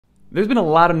There's been a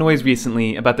lot of noise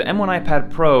recently about the M1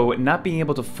 iPad Pro not being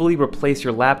able to fully replace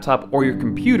your laptop or your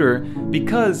computer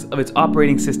because of its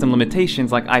operating system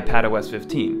limitations like iPadOS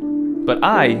 15. But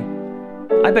I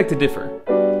beg to differ.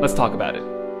 Let's talk about it.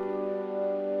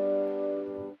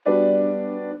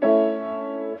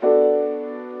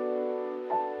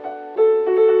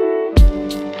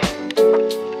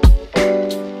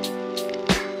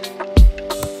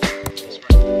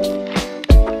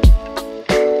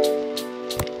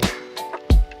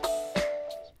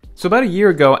 So about a year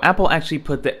ago, Apple actually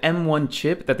put the M1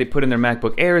 chip that they put in their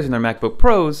MacBook Airs and their MacBook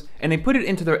Pros, and they put it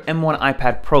into their M1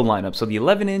 iPad Pro lineup, so the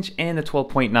 11-inch and the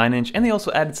 12.9-inch, and they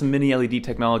also added some mini LED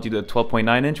technology to the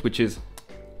 12.9-inch, which is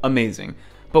amazing.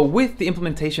 But with the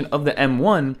implementation of the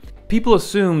M1, people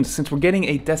assumed, since we're getting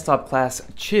a desktop class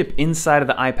chip inside of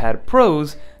the iPad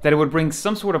Pros, that it would bring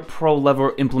some sort of pro level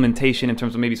implementation in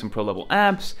terms of maybe some pro level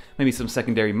apps, maybe some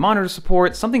secondary monitor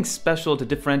support, something special to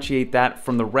differentiate that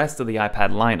from the rest of the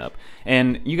iPad lineup.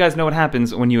 And you guys know what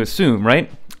happens when you assume,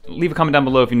 right? Leave a comment down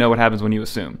below if you know what happens when you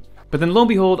assume. But then lo and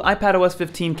behold, iPadOS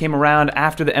 15 came around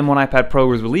after the M1 iPad Pro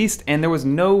was released, and there was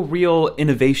no real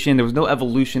innovation, there was no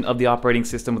evolution of the operating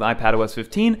system with iPadOS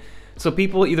 15. So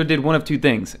people either did one of two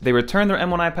things. They returned their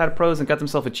M1 iPad Pros and got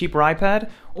themselves a cheaper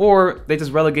iPad, or they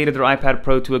just relegated their iPad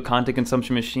Pro to a content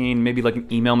consumption machine, maybe like an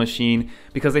email machine,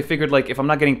 because they figured, like, if I'm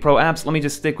not getting pro apps, let me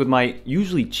just stick with my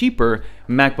usually cheaper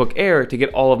MacBook Air to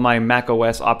get all of my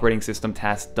macOS operating system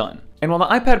tasks done. And while the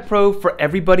iPad Pro for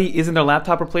everybody isn't their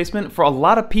laptop replacement, for a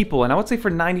lot of people, and I would say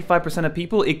for 95% of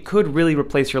people, it could really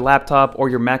replace your laptop or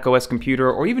your macOS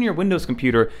computer or even your Windows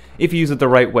computer if you use it the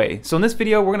right way. So in this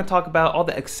video, we're going to talk about all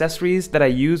the accessories that I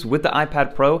use with the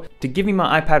iPad Pro to give me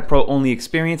my iPad Pro only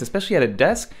experience, especially at a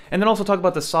desk, and then also talk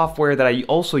about the software that I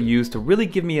also use to really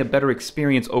give me a better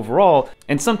experience overall,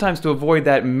 and sometimes to avoid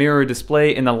that mirror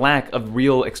display and the lack of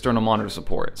real external monitor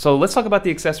support. So let's talk about the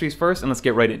accessories first, and let's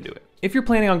get right into it. If you're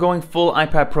planning on going full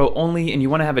iPad Pro only and you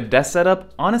want to have a desk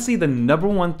setup, honestly the number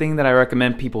one thing that I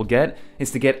recommend people get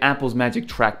is to get Apple's Magic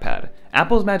Trackpad.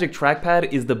 Apple's Magic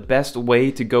Trackpad is the best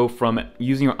way to go from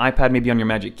using your iPad maybe on your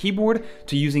Magic Keyboard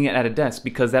to using it at a desk,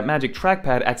 because that Magic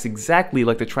Trackpad acts exactly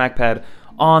like the trackpad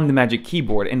on the Magic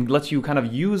Keyboard and lets you kind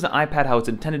of use the iPad how it's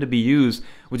intended to be used,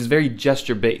 which is very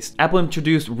gesture based. Apple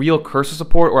introduced real cursor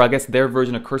support, or I guess their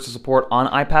version of cursor support, on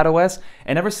iPadOS,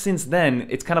 and ever since then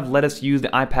it's kind of let us use the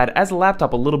iPad as a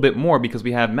laptop a little bit more because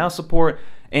we have mouse support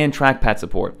and trackpad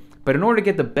support. But in order to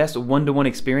get the best one-to-one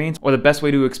experience, or the best way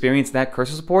to experience that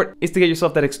cursor support, is to get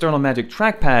yourself that external Magic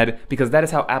Trackpad, because that is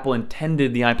how Apple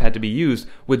intended the iPad to be used,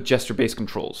 with gesture-based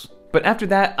controls. But after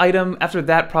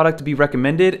that product to be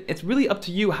recommended, it's really up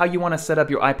to you how you want to set up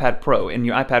your iPad Pro and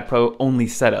your iPad Pro only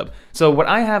setup. So what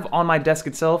I have on my desk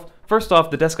itself, first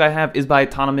off, the desk I have is by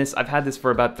Autonomous. I've had this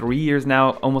for about 3 years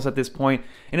now, almost at this point,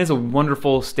 and it's a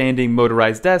wonderful standing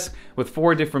motorized desk with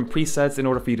 4 different presets in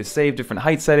order for you to save different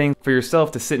height settings for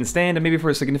yourself to sit and stand, and maybe for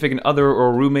a significant other or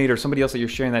a roommate or somebody else that you're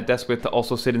sharing that desk with to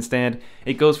also sit and stand.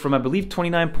 It goes from, I believe,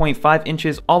 29.5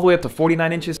 inches all the way up to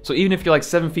 49 inches. So even if you're like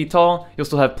 7 feet tall, you'll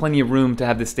still have plenty of room to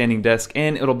have this standing desk,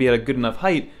 and it'll be at a good enough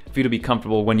height for you to be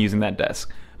comfortable when using that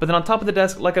desk. But then on top of the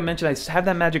desk, like I mentioned, I have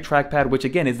that Magic Trackpad, which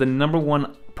again is the number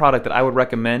one product that I would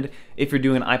recommend if you're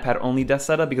doing an iPad only desk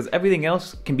setup, because everything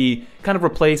else can be kind of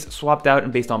replaced, swapped out,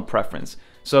 and based on preference.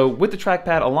 So with the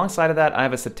trackpad, alongside of that, I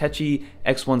have a Satechi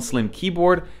X1 Slim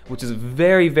keyboard, which is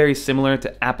very, very similar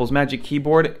to Apple's Magic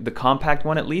Keyboard, the compact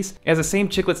one at least. It has the same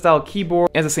chiclet style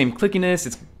keyboard, it has the same clickiness,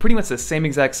 it's pretty much the same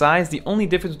exact size. The only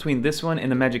difference between this one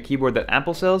and the Magic Keyboard that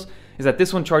Apple sells is that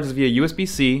this one charges via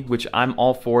USB-C, which I'm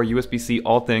all for, USB-C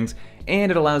all things,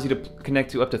 and it allows you to connect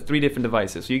to up to 3 different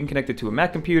devices. So you can connect it to a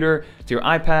Mac computer, to your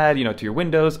iPad, to your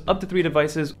Windows, up to 3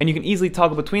 devices, and you can easily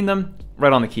toggle between them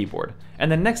right on the keyboard.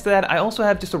 And then next to that, I also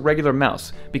have just a regular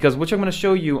mouse, because which I'm going to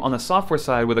show you on the software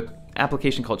side with an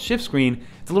application called Shift Screen,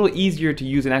 it's a little easier to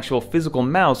use an actual physical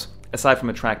mouse aside from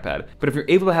a trackpad. But if you're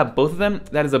able to have both of them,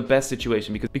 that is the best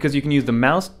situation, because you can use the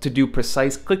mouse to do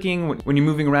precise clicking when you're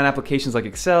moving around applications like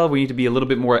Excel, where you need to be a little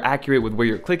bit more accurate with where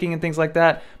you're clicking and things like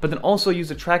that, but then also use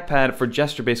the trackpad for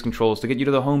gesture-based controls to get you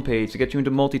to the home page, to get you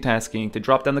into multitasking, to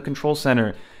drop down the control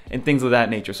center, and things of that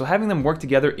nature. So having them work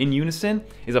together in unison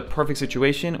is a perfect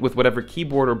situation with whatever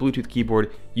keyboard or Bluetooth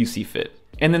keyboard you see fit.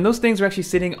 And then those things are actually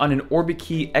sitting on an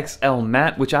Orbikey XL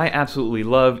mat, which I absolutely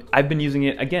love. I've been using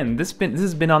it, again, this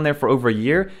has been on there for over a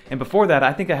year, and before that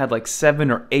I think I had like 7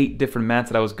 or 8 different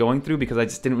mats that I was going through because I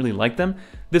just didn't really like them.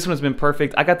 This one has been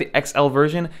perfect. I got the XL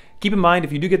version. Keep in mind,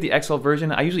 if you do get the XL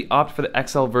version, I usually opt for the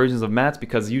XL versions of mats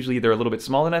because usually they're a little bit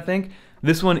smaller than I think.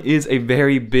 This one is a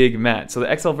very big mat, so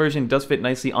the XL version does fit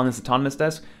nicely on this autonomous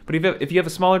desk, but if you have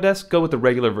a smaller desk, go with the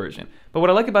regular version. But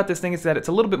what I like about this thing is that it's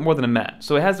a little bit more than a mat.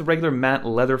 So it has the regular matte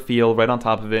leather feel right on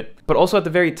top of it, but also at the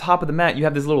very top of the mat, you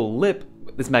have this little lip,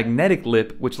 this magnetic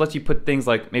lip, which lets you put things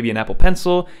like maybe an Apple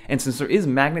Pencil, and since there is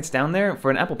magnets down there,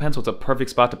 for an Apple Pencil it's a perfect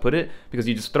spot to put it because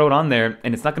you just throw it on there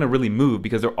and it's not going to really move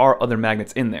because there are other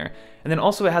magnets in there. And then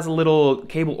also it has a little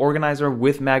cable organizer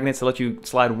with magnets to let you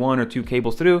slide 1 or 2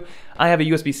 cables through. I have a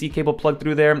USB-C cable plugged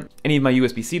through there. Any of my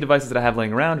USB-C devices that I have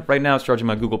laying around, right now it's charging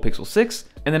my Google Pixel 6.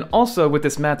 And then also with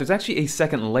this mat, there's actually a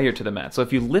second layer to the mat. So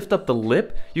if you lift up the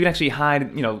lip, you can actually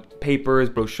hide, papers,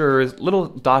 brochures, little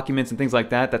documents and things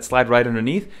like that that slide right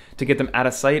underneath to get them out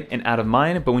of sight and out of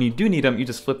mind. But when you do need them, you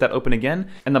just flip that open again,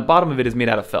 and the bottom of it is made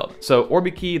out of felt. So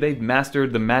Orbikey, they've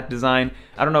mastered the mat design.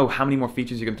 I don't know how many more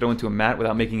features you can throw into a mat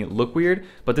without making it look weird,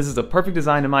 but this is a perfect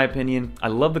design in my opinion. I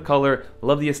love the color,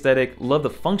 love the aesthetic, love the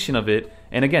function of it.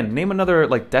 And again, name another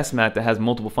desk mat that has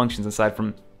multiple functions aside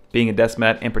from being a desk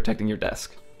mat and protecting your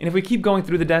desk. And if we keep going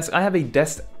through the desk, I have a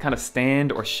desk kind of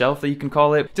stand or shelf that you can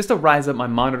call it, just to rise up my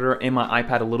monitor and my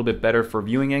iPad a little bit better for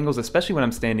viewing angles, especially when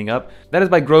I'm standing up. That is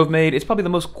by Grovemade. It's probably the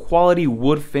most quality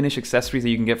wood finish accessories that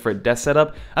you can get for a desk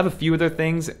setup. I have a few other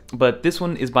things, but this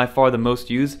one is by far the most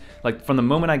used. Like from the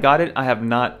moment I got it, I have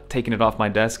not taken it off my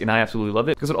desk, and I absolutely love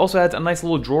it because it also adds a nice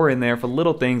little drawer in there for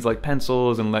little things like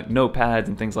pencils and notepads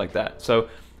and things like that. So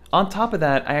on top of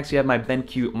that, I actually have my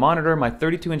BenQ monitor, my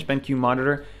 32-inch BenQ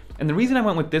monitor. And the reason I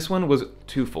went with this one was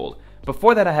twofold.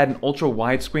 Before that, I had an ultra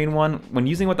widescreen one. When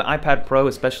using with the iPad Pro,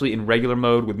 especially in regular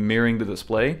mode with mirroring the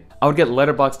display, I would get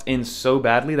letterboxed in so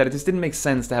badly that it just didn't make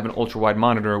sense to have an ultra wide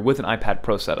monitor with an iPad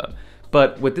Pro setup.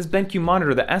 But with this BenQ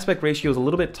monitor, the aspect ratio is a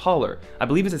little bit taller. I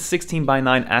believe it's a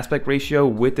 16:9 aspect ratio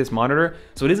with this monitor.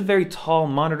 So it is a very tall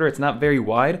monitor, it's not very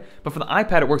wide, but for the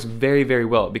iPad it works very, very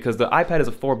well because the iPad is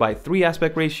a 4:3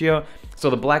 aspect ratio. So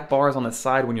the black bars on the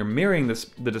side when you're mirroring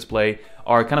the display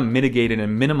are kind of mitigated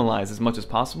and minimalized as much as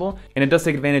possible. And it does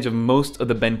take advantage of most of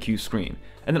the BenQ screen.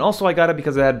 And then also I got it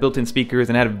because it had built-in speakers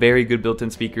and it had very good built-in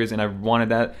speakers, and I wanted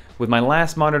that. With my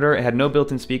last monitor, it had no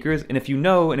built-in speakers, and if you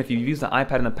know, and if you've used the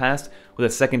iPad in the past with a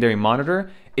secondary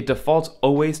monitor, it defaults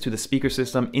always to the speaker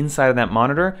system inside of that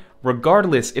monitor,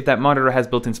 regardless if that monitor has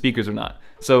built-in speakers or not.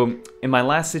 So in my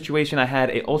last situation, I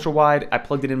had a ultra wide, I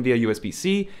plugged it in via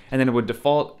USB-C, and then it would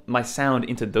default my sound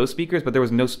into those speakers, but there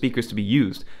was no speakers to be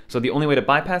used. So the only way to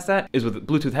bypass that is with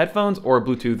Bluetooth headphones or a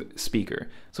Bluetooth speaker.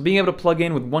 So being able to plug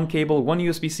in with one cable, one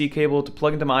USB-C cable to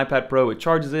plug into my iPad Pro, it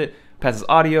charges it, passes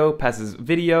audio, passes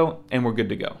video, and we're good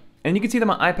to go. And you can see that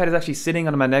my iPad is actually sitting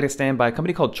on a magnetic stand by a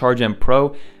company called Chime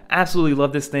Pro. Absolutely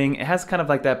love this thing. It has kind of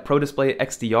like that Pro Display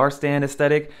XDR stand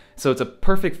aesthetic, so it's a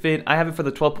perfect fit. I have it for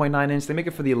the 12.9 inch, they make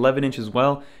it for the 11 inch as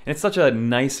well, and it's such a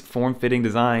nice form-fitting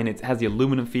design. It has the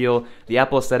aluminum feel, the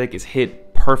Apple aesthetic is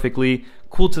hit perfectly,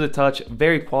 cool to the touch,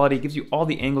 very quality, gives you all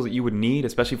the angles that you would need,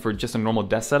 especially for just a normal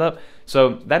desk setup.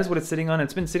 So that is what it's sitting on.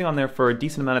 It's been sitting on there for a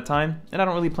decent amount of time, and I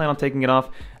don't really plan on taking it off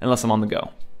unless I'm on the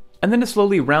go. And then to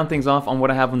slowly round things off on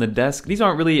what I have on the desk, these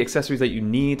aren't really accessories that you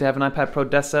need to have an iPad Pro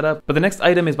desk setup, but the next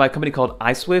item is by a company called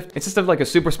iSwift. It's just like a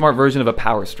super smart version of a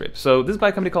power strip. So this is by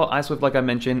a company called iSwift, like I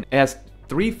mentioned. It has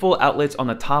 3 full outlets on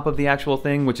the top of the actual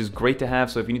thing, which is great to have.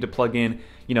 So if you need to plug in,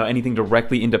 anything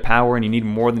directly into power and you need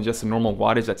more than just the normal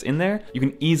wattage that's in there, you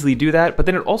can easily do that. But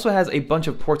then it also has a bunch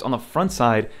of ports on the front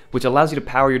side, which allows you to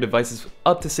power your devices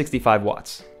up to 65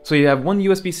 watts. So you have one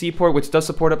USB-C port which does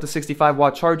support up to 65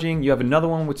 watt charging, you have another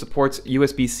one which supports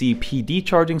USB-C PD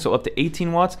charging, so up to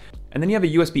 18 watts, and then you have a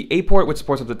USB-A port which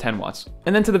supports up to 10 watts.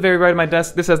 And then to the very right of my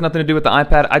desk, this has nothing to do with the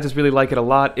iPad, I just really like it a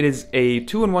lot. It is a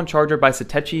 2-in-1 charger by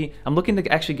Satechi. I'm looking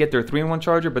to actually get their 3-in-1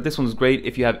 charger, but this one's great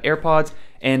if you have AirPods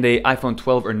and a iPhone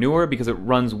 12 or newer because it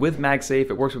runs with MagSafe,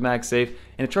 it works with MagSafe,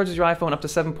 and it charges your iPhone up to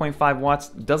 7.5 watts,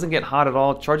 doesn't get hot at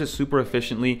all, charges super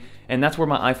efficiently, and that's where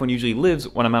my iPhone usually lives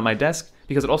when I'm at my desk,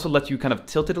 because it also lets you kind of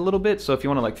tilt it a little bit. So if you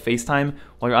want to like FaceTime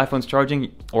while your iPhone's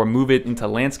charging, or move it into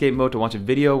landscape mode to watch a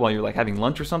video while you're like having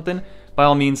lunch or something, by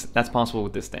all means, that's possible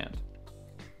with this stand.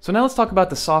 So now let's talk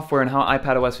about the software and how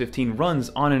iPadOS 15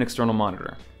 runs on an external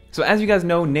monitor. So as you guys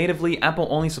know, natively, Apple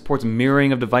only supports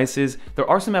mirroring of devices. There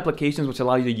are some applications which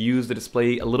allow you to use the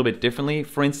display a little bit differently.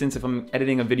 For instance, if I'm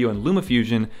editing a video in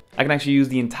LumaFusion, I can actually use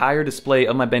the entire display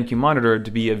of my BenQ monitor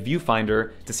to be a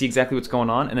viewfinder to see exactly what's going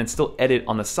on and then still edit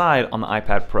on the side on the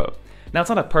iPad Pro. Now, it's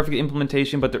not a perfect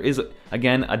implementation, but there is,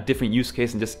 again, a different use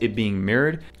case than just it being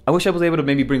mirrored. I wish I was able to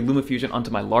maybe bring LumaFusion onto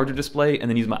my larger display and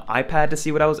then use my iPad to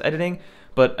see what I was editing,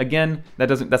 But again,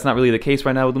 that's not really the case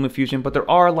right now with LumaFusion, but there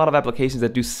are a lot of applications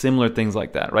that do similar things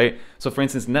like that, right? So for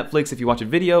instance, Netflix, if you watch a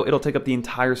video, it'll take up the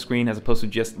entire screen as opposed to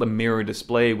just the mirror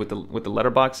display with the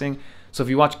letterboxing. So if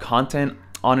you watch content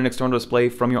on an external display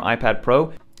from your iPad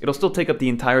Pro, it'll still take up the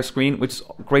entire screen, which is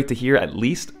great to hear at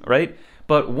least, right?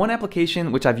 But one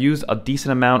application which I've used a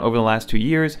decent amount over the last 2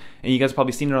 years, and you guys have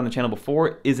probably seen it on the channel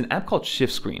before, is an app called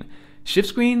Shift Screen. Shift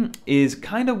Screen is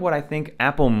kind of what I think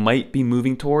Apple might be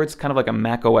moving towards, kind of like a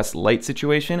Mac OS Lite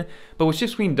situation. But what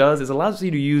Shift Screen does is allows you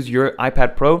to use your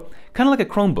iPad Pro kind of like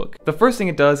a Chromebook. The first thing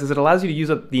it does is it allows you to use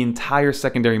up the entire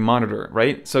secondary monitor,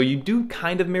 right? So you do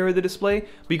kind of mirror the display,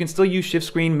 but you can still use Shift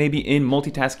Screen maybe in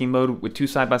multitasking mode with 2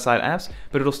 side-by-side apps,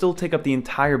 but it'll still take up the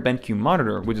entire BenQ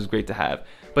monitor, which is great to have.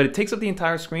 But it takes up the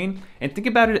entire screen, and think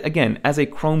about it again as a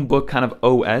Chromebook kind of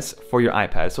OS for your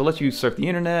iPad. So it lets you surf the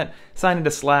internet, sign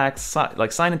into Slack,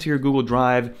 sign into your Google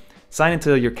Drive, sign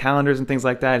into your calendars and things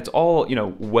like that. It's all, you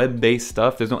know, web-based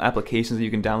stuff. There's no applications that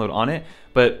you can download on it,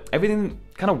 but everything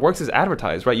kind of works as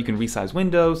advertised, right? You can resize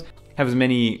windows, have as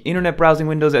many internet browsing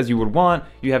windows as you would want.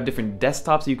 You have different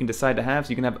desktops that you can decide to have, so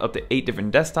you can have up to 8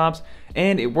 different desktops,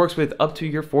 and it works with up to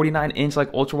your 49-inch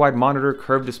like ultra-wide monitor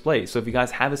curved display. So if you guys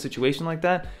have a situation like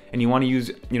that and you want to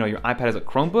use, you know, your iPad as a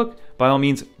Chromebook, by all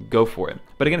means, go for it.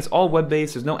 But again, it's all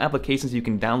web-based. There's no applications you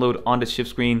can download onto Shift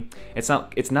Screen. It's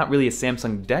not really a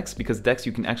Samsung Dex, because Dex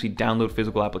you can actually download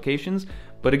physical applications.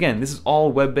 But again, this is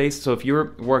all web-based, so if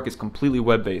your work is completely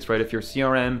web-based, right? If your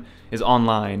CRM is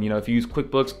online, you know, if you use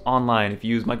QuickBooks online, if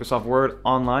you use Microsoft Word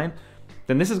online,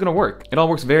 then this is gonna work. It all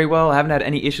works very well. I haven't had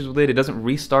any issues with it. It doesn't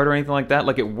restart or anything like that.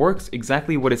 Like, it works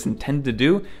exactly what it's intended to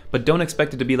do, but don't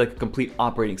expect it to be like a complete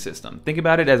operating system. Think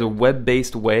about it as a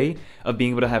web-based way of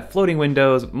being able to have floating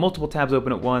windows, multiple tabs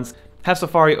open at once, have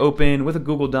Safari open with a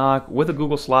Google Doc, with a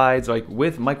Google Slides, like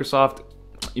with Microsoft,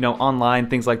 you know, online,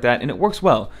 things like that, and it works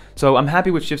well. So I'm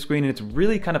happy with Shift Screen, and it's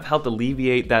really kind of helped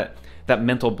alleviate that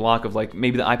mental block of like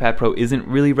maybe the iPad Pro isn't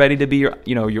really ready to be your,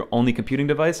 you know, your only computing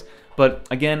device. But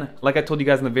again, like I told you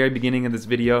guys in the very beginning of this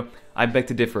video, I beg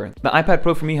to differ. The iPad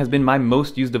Pro for me has been my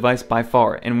most used device by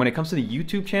far, and when it comes to the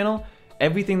YouTube channel,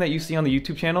 everything that you see on the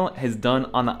YouTube channel is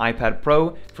done on the iPad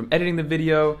Pro, from editing the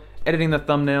video, editing the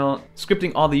thumbnail,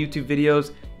 scripting all the YouTube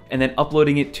videos, and then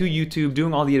uploading it to YouTube,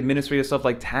 doing all the administrative stuff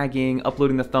like tagging,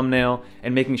 uploading the thumbnail,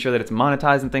 and making sure that it's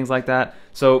monetized and things like that.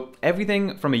 So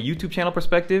everything from a YouTube channel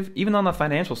perspective, even on the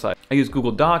financial side. I use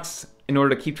Google Docs in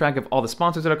order to keep track of all the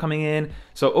sponsors that are coming in.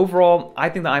 So overall, I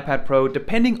think the iPad Pro,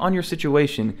 depending on your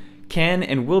situation, can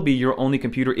and will be your only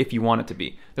computer if you want it to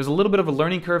be. There's a little bit of a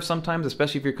learning curve sometimes,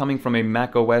 especially if you're coming from a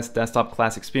Mac OS desktop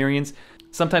class experience.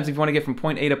 Sometimes if you want to get from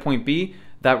point A to point B,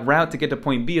 that route to get to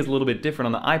point B is a little bit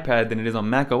different on the iPad than it is on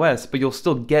Mac OS, but you'll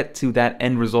still get to that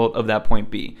end result of that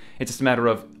point B. It's just a matter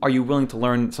of, are you willing to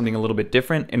learn something a little bit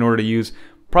different in order to use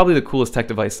probably the coolest tech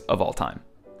device of all time.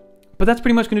 But that's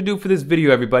pretty much going to do it for this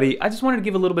video, everybody. I just wanted to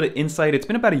give a little bit of insight. It's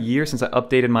been about a year since I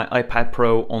updated my iPad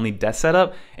Pro only desk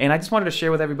setup, and I just wanted to share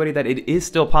with everybody that it is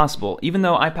still possible. Even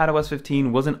though iPadOS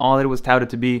 15 wasn't all that it was touted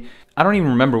to be, I don't even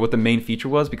remember what the main feature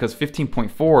was, because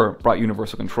 15.4 brought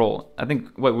universal control. I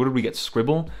think, what did we get,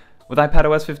 Scribble with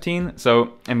iPadOS 15?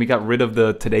 So, and we got rid of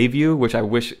the Today View, which I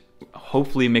wish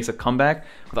hopefully makes a comeback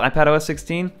with iPadOS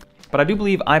 16. But I do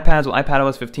believe iPads with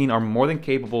iPadOS 15 are more than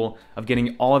capable of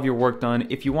getting all of your work done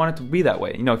if you want it to be that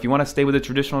way. You know, if you want to stay with the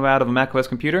traditional route of a macOS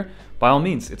computer, by all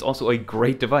means, it's also a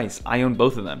great device. I own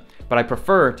both of them, but I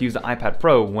prefer to use the iPad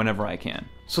Pro whenever I can.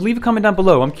 So leave a comment down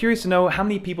below. I'm curious to know how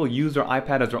many people use their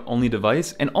iPad as their only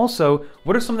device, and also,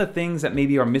 what are some of the things that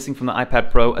maybe are missing from the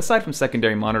iPad Pro, aside from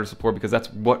secondary monitor support, because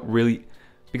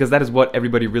that is what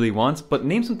everybody really wants. But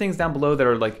name some things down below that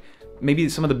are like, maybe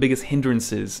some of the biggest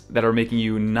hindrances that are making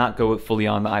you not go fully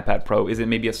on the iPad Pro. Is it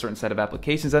maybe a certain set of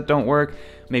applications that don't work?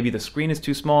 Maybe the screen is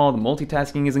too small, the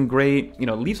multitasking isn't great. You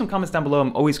know, leave some comments down below.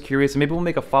 I'm always curious, and maybe we'll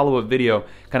make a follow-up video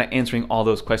kind of answering all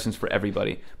those questions for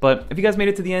everybody. But if you guys made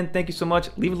it to the end, thank you so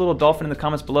much. Leave a little dolphin in the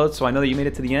comments below so I know that you made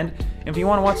it to the end. And if you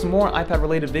want to watch some more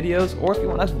iPad-related videos, or if you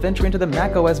want to venture into the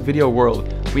macOS video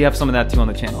world, we have some of that too on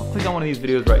the channel. Click on one of these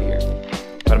videos right here.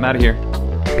 But I'm out of here.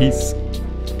 Peace.